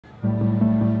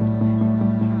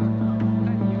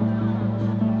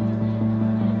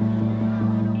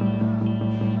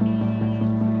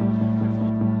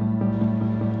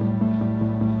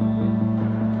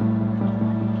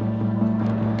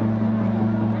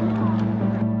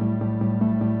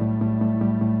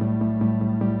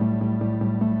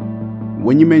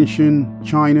when you mention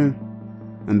China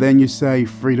and then you say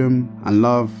freedom and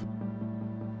love,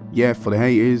 yeah, for the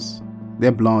haters,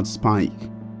 their blood spike.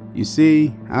 You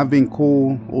see, I've been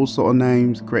called all sort of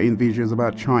names creating videos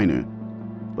about China,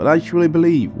 but I truly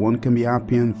believe one can be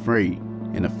happy and free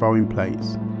in a foreign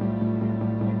place.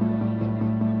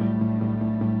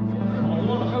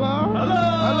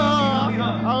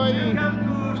 How are you?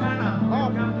 Welcome to China.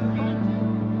 Welcome to China.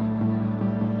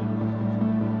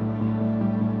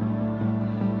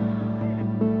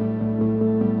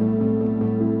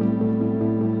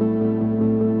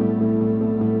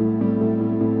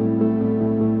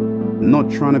 Not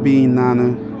trying to be Nana,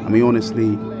 I mean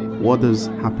honestly, what does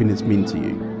happiness mean to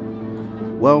you?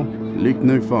 Well, look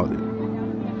no further,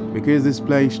 because this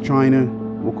place, China,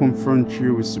 will confront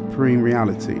you with supreme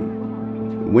reality.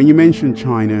 When you mention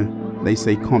China, they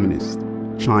say communist,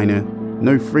 China,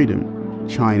 no freedom,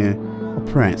 China,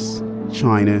 oppress,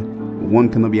 China, one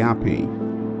cannot be happy.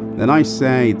 Then I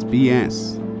say it's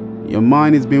BS. Your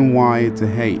mind has been wired to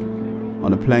hate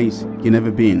on a place you've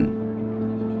never been.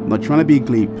 I'm not trying to be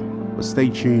glib, but stay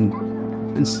tuned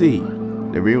and see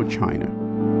the real China.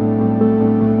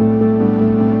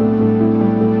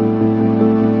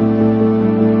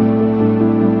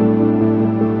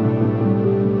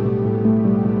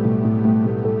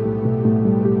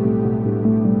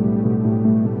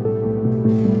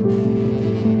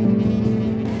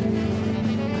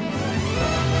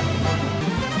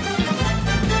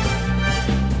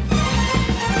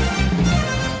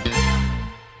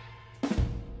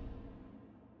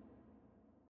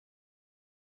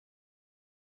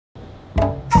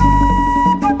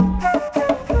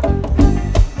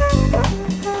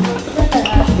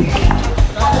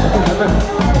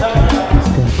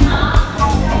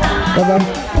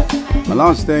 My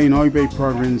last day in Hubei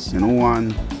province in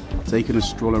Wuhan, taking a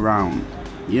stroll around.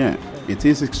 Yeah, it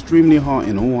is extremely hot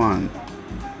in Wuhan.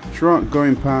 Truck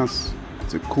going past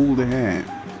to cool the air.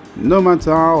 No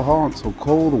matter how hot or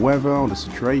cold the weather or the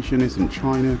situation is in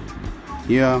China,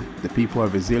 here the people are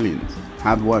resilient,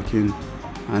 hardworking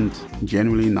and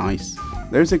genuinely nice.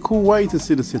 There is a cool way to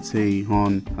see the city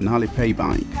on an Alipay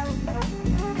bike.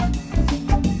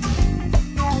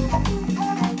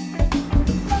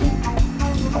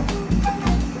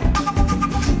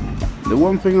 The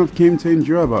one thing I've come to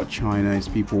enjoy about China is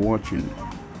people watching.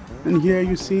 And here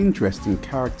you see interesting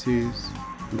characters,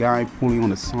 a guy pulling on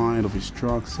the side of his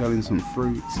truck selling some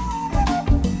fruits.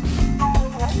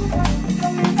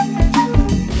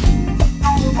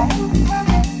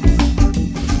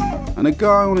 And a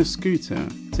guy on a scooter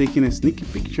taking a sneaky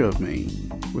picture of me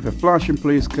with a flashing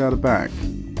police car at the back.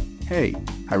 Hey,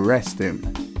 arrest him.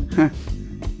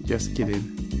 Just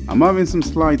kidding. I'm having some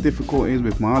slight difficulties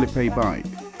with my Alipay bike.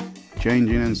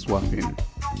 Changing and swapping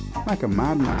like a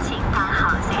madman.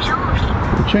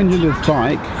 Changing this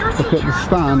bike, look at the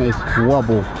stand, it's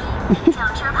wobble.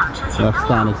 The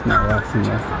stand is not working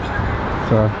there.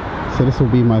 So this will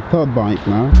be my third bike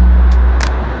now.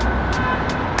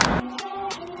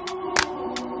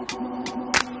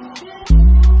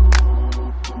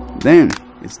 Damn,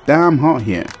 it's damn hot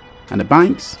here, and the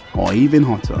bikes are even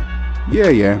hotter.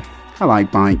 Yeah, I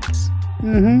like bikes.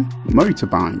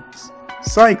 Motorbikes.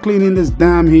 Cycling in this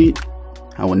damn heat,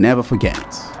 I will never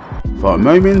forget. For a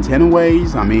moment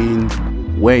anyways, I mean,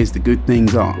 where's the good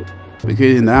things are?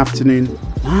 Because in the afternoon,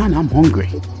 man, I'm hungry.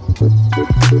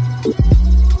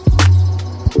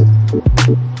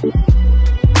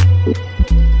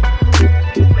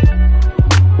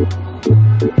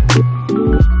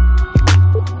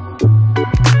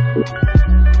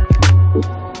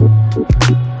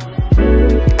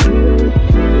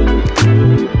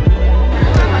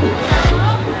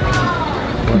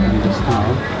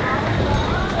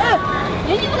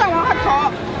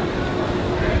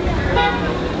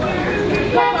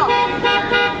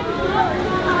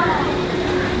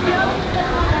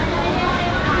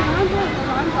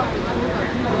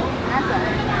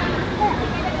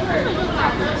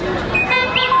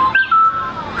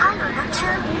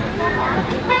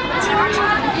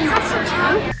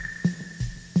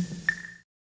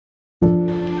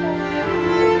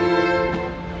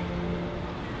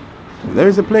 There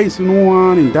is a place in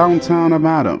Wuhan in downtown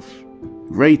Abadov.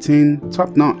 Rating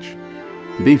top notch.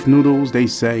 Beef noodles, they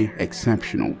say,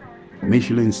 exceptional.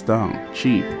 Michelin star,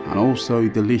 cheap and also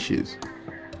delicious.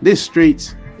 This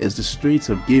street is the street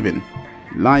of giving.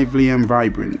 Lively and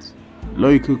vibrant.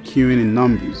 Local queuing in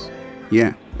numbers.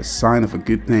 Yeah, a sign of a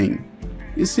good thing.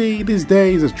 You see, these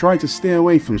days I try to stay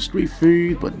away from street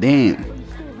food, but damn,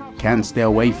 can't stay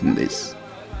away from this.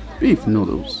 Beef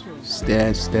noodles.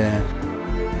 Stare.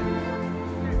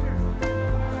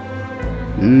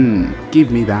 Give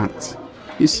me that.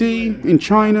 You see, in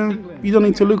China, you don't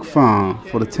need to look far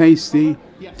for the tasty,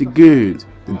 the good,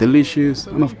 the delicious,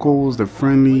 and of course the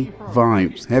friendly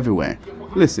vibes everywhere.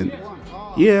 Listen,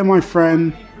 yeah, my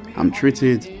friend, I'm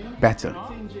treated better.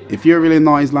 If you're really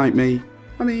nice like me,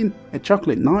 I mean, a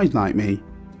chocolate nice like me,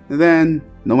 then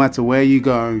no matter where you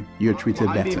go, you're treated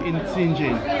better. I live in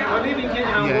Xinjiang.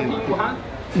 Yeah. Wuhan?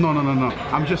 No.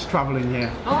 I'm just traveling here.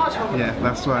 Yeah,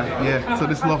 that's right. Yeah. So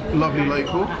this lovely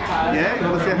local. Yeah, you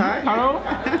want to say hi? Hello.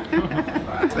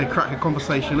 They crack a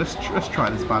conversation. Let's try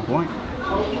this bad boy.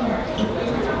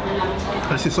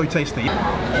 This is so tasty.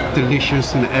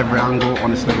 Delicious in every angle,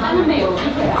 honestly.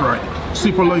 Great.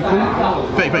 Super local,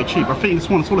 very cheap. I think this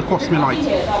one's only cost me like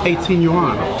 18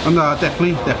 yuan. And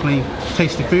definitely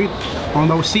tasty food.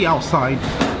 And I will see outside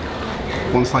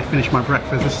once I finish my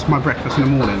breakfast. This is my breakfast in the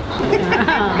morning.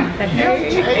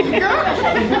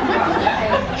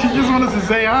 She just wanted to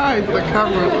say hi to the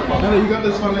camera. And then you got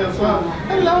this one there as well.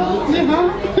 Hello, there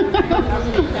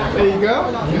you go.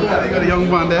 You got a young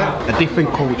man there. A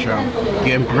different culture.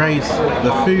 You embrace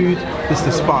the food. This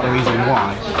is part of the reason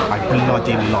why I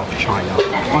bloody love China.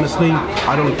 Honestly,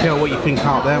 I don't care what you think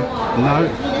out there. No,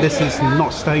 this is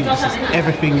not staged. This is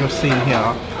everything you're seeing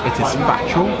here. It is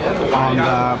factual, and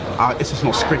this is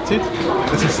not scripted.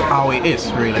 This is how it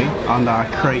is, really. And I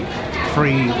create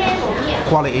free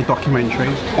quality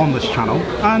documentaries on this channel.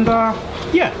 And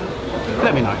yeah,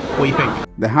 let me know what you think.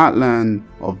 The heartland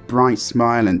of bright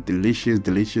smile and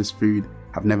delicious food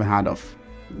I've never heard of.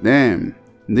 Damn,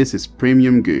 this is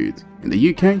premium good. In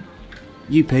the UK,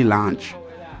 you pay large.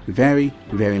 Very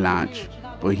large.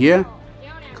 But here,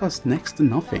 it costs next to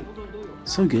nothing.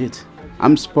 So good.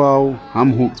 I'm spoiled,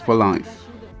 I'm hooked for life.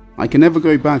 I can never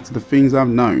go back to the things I've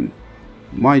known.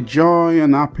 My joy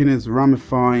and happiness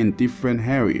ramify in different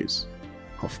areas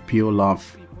of pure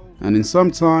love. And in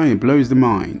some time it blows the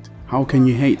mind. How can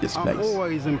you hate this place? I'm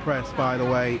always impressed by the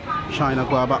way China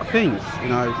go about things. You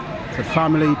know, it's a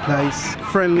family place,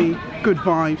 friendly, good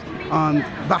vibes, and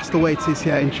that's the way it is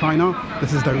here in China.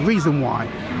 This is the reason why.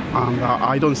 And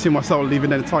I don't see myself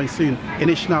leaving anytime soon.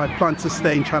 Initially, I planned to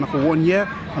stay in China for 1 year,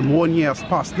 and 1 year has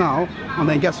passed now. And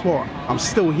then guess what? I'm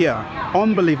still here.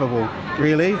 Unbelievable,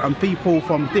 really. And people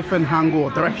from different angle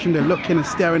or direction, they're looking and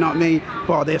staring at me,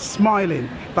 but they're smiling.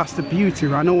 That's the beauty,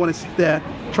 right? No one is there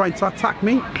trying to attack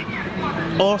me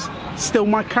or steal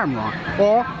my camera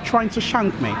or trying to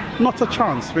shank me. Not a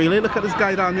chance, really. Look at this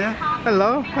guy down there.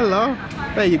 Hello.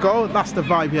 There you go. That's the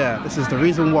vibe here. This is the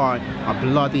reason why I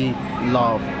bloody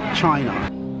love China.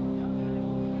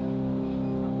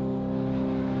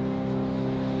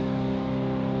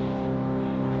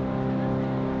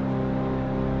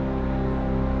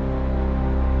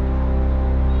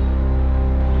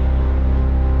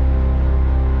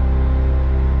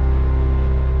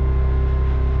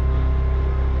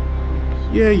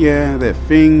 Yeah, there are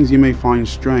things you may find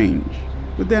strange,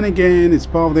 but then again, it's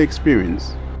part of the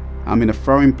experience. I'm in a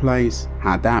foreign place,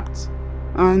 I adapt,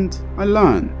 and I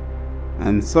learn.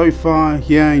 And so far,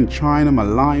 here in China, my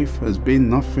life has been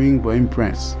nothing but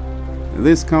impressed.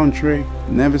 This country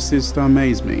never ceases to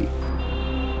amaze me.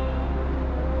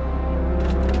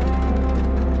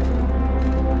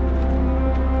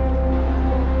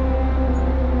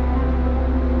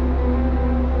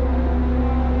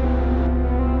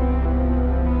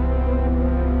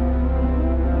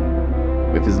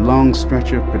 With its long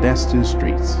stretch of pedestrian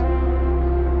streets.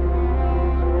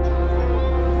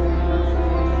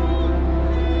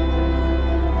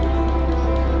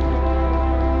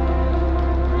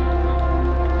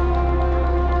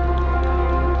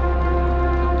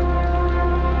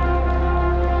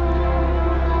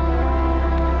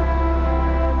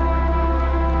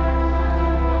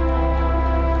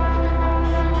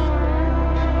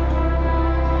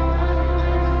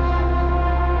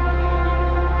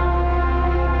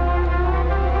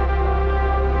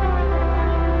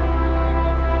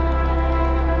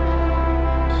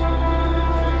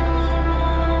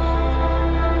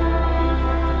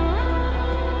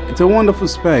 It's a wonderful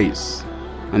space,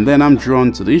 and then I'm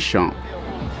drawn to this shop.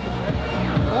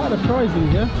 Ah, the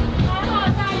pricing here.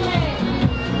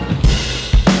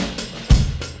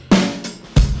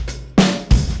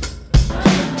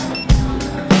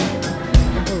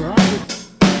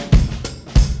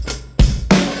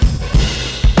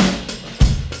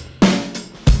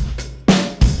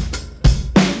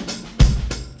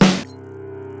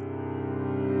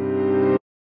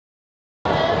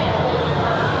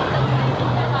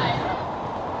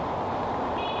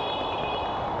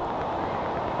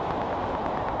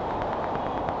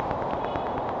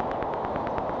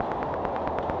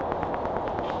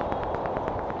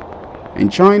 In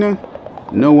China,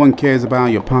 no one cares about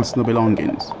your personal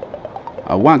belongings.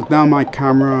 I whack down my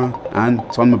camera and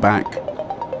turn my back.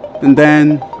 And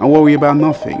then I worry about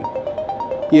nothing.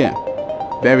 Yeah,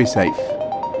 very safe.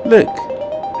 Look,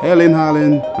 Erling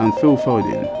Haaland and Phil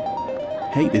Foden.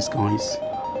 Hate these guys,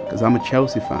 because I'm a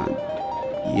Chelsea fan.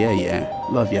 Yeah,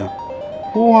 love ya.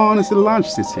 Wuhan is a large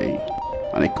city,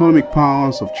 an economic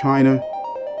powerhouse of China.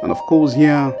 And of course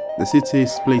here, the city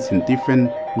is split in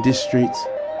different districts.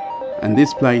 And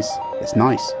this place is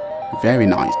nice, very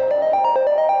nice.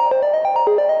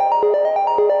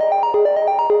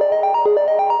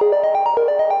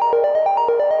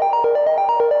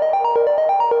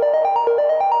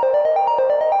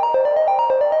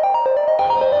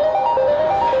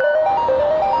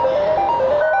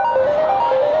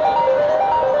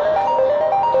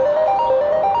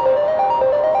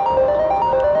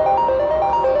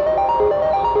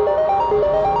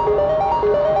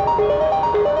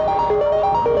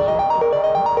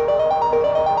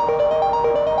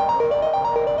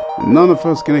 None of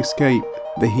us can escape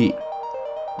the heat,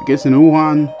 because in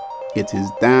Wuhan, it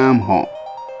is damn hot.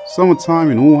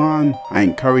 Summertime in Wuhan, I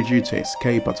encourage you to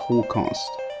escape at all cost.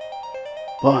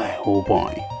 Boy, oh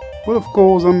boy. But of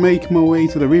course, I'm making my way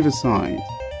to the riverside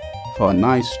for a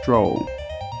nice stroll.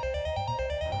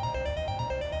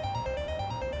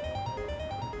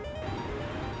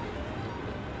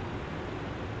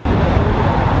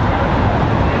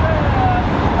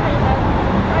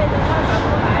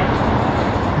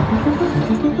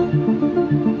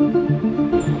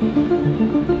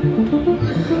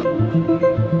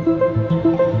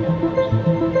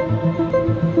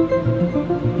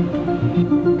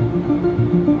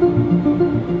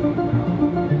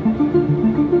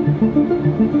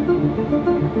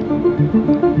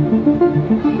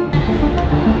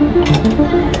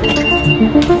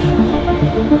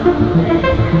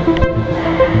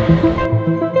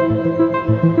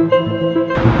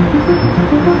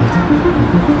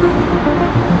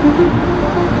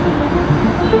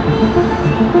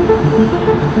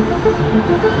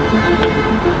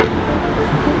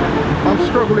 I'm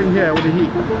struggling here with the heat.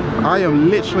 I am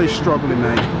literally struggling,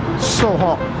 mate. So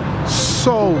hot,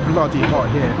 so bloody hot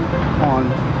here. On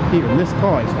even this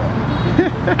car is hot.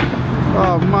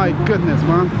 Oh my goodness,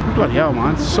 man. Bloody hell,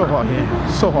 man. So hot here.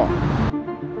 So hot.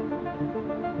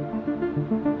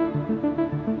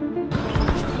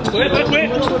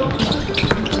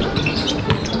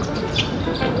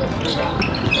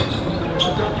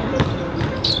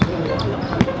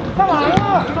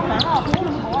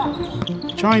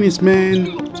 Chinese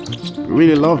men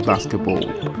really love basketball.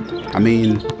 I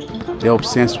mean, they're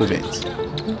obsessed with it.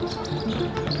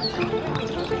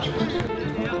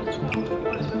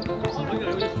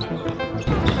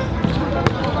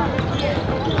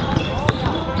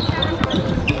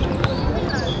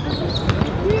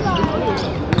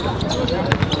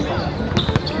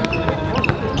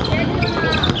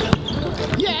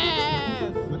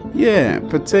 Yeah,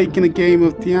 partake in a game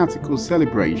of theatrical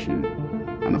celebration.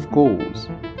 And of course,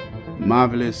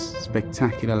 marvelous,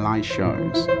 spectacular light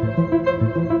shows.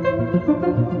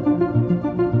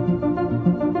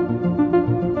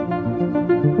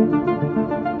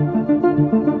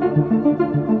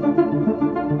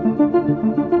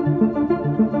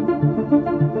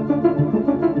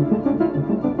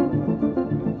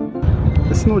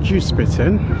 It's not juice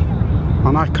spitting,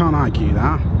 and I can't argue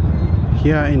that.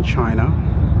 Here in China,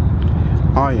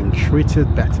 I am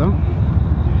treated better.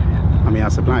 I mean,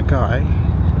 as a black guy,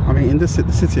 I mean, in the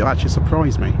city, it actually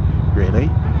surprised me, really.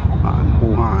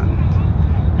 Wuhan,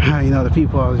 you know, the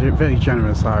people are very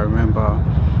generous. I remember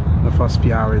the first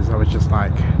few hours, I was just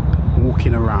like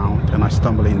walking around, and I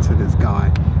stumbled into this guy,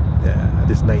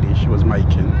 this lady. She was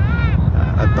making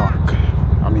a duck.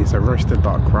 I mean, it's a roasted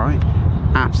duck, right?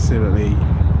 Absolutely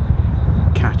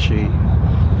catchy.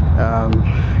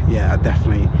 Yeah,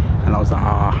 definitely. And I was like,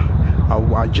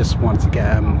 I just wanted to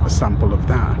get a sample of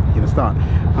that. You know,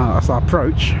 as I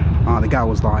approached, the guy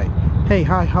was like, "Hey,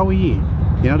 hi, how are you?"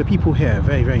 You know, the people here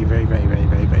very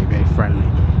friendly.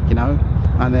 You know,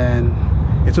 and then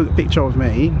he took a picture of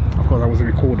me. Of course, I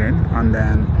wasn't recording, and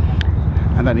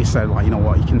then he said, "Well, you know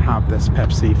what? You can have this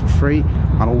Pepsi for free,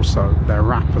 and also the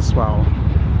wrap as well,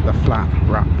 the flat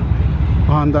wrap."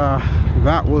 And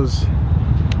that was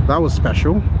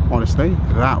special. Honestly,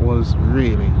 that was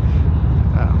really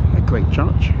a great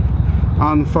judge.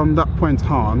 And from that point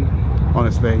on,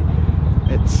 honestly,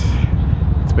 it's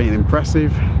been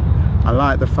impressive. I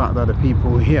like the fact that the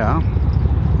people here,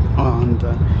 and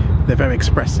they're very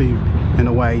expressive in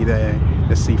the way they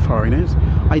see foreigners.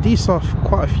 I did saw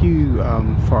quite a few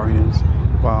foreigners,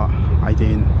 but I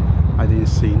didn't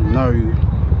see no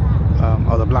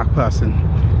other black person.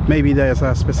 Maybe there's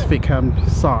a specific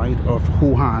side of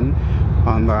Wuhan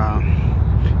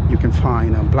and you can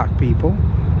find black people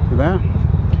there.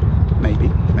 Maybe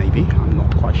I'm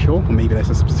not quite sure, or maybe there's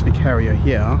a specific area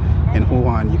here in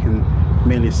Wuhan you can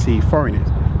mainly see foreigners.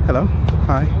 Hello,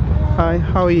 hi,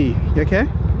 how are you? You okay?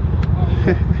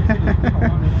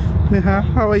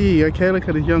 How are you? Okay, look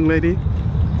at this young lady.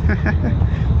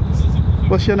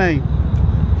 What's your name?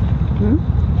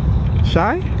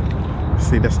 Shy?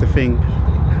 See, that's the thing.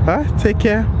 Take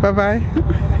care, bye bye.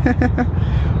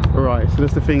 Right, so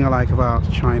that's the thing I like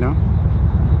about China,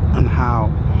 and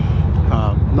how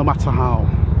no matter how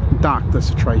dark the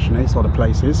situation is or the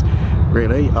place is,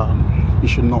 really, you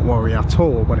should not worry at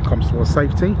all when it comes to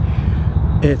safety.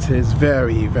 It is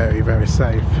very, very, very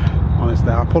safe. Honestly,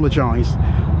 I apologize,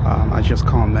 I just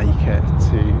can't make it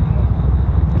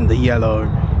to the yellow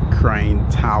crane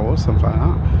tower, something like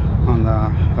that, and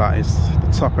that is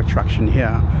the top attraction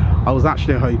here. I was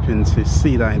actually hoping to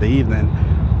see that in the evening,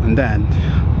 and then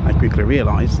I quickly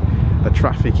realized the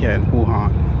traffic here in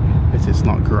Wuhan, it is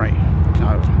not great.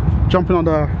 Jumping on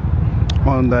the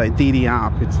DD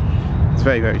app, it's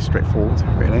very, very straightforward,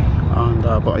 really, and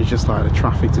but it's just like the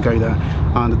traffic to go there,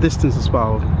 and the distance as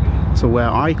well to where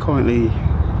I currently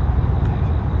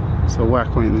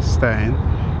staying.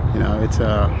 You know, it's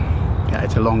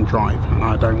a long drive, and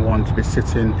I don't want to be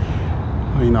sitting,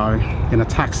 you know, in a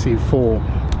taxi for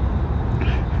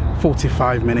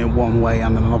 45-minute one way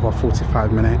and then another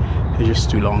 45-minute. It's just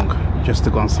too long just to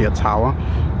go and see a tower.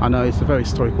 I know it's a very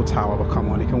historical tower, but come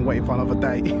on, you can wait for another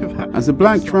day. As a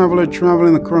black traveler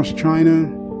traveling across China,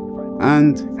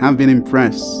 and have been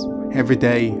impressed every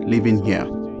day living here,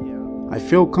 I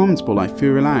feel comfortable, I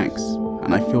feel relaxed,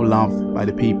 and I feel loved by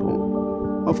the people.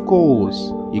 Of course,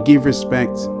 you give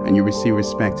respect and you receive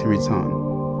respect in return.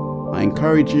 I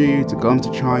encourage you to come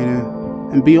to China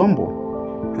and be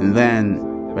humble, and then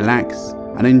relax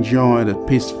and enjoy the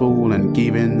peaceful and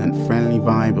giving and friendly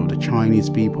vibe of the Chinese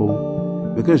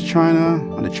people, because China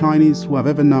and the Chinese who I've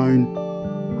ever known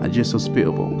are just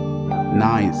hospitable,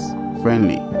 nice,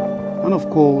 friendly, and of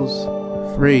course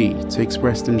free to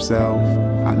express themselves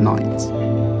at night.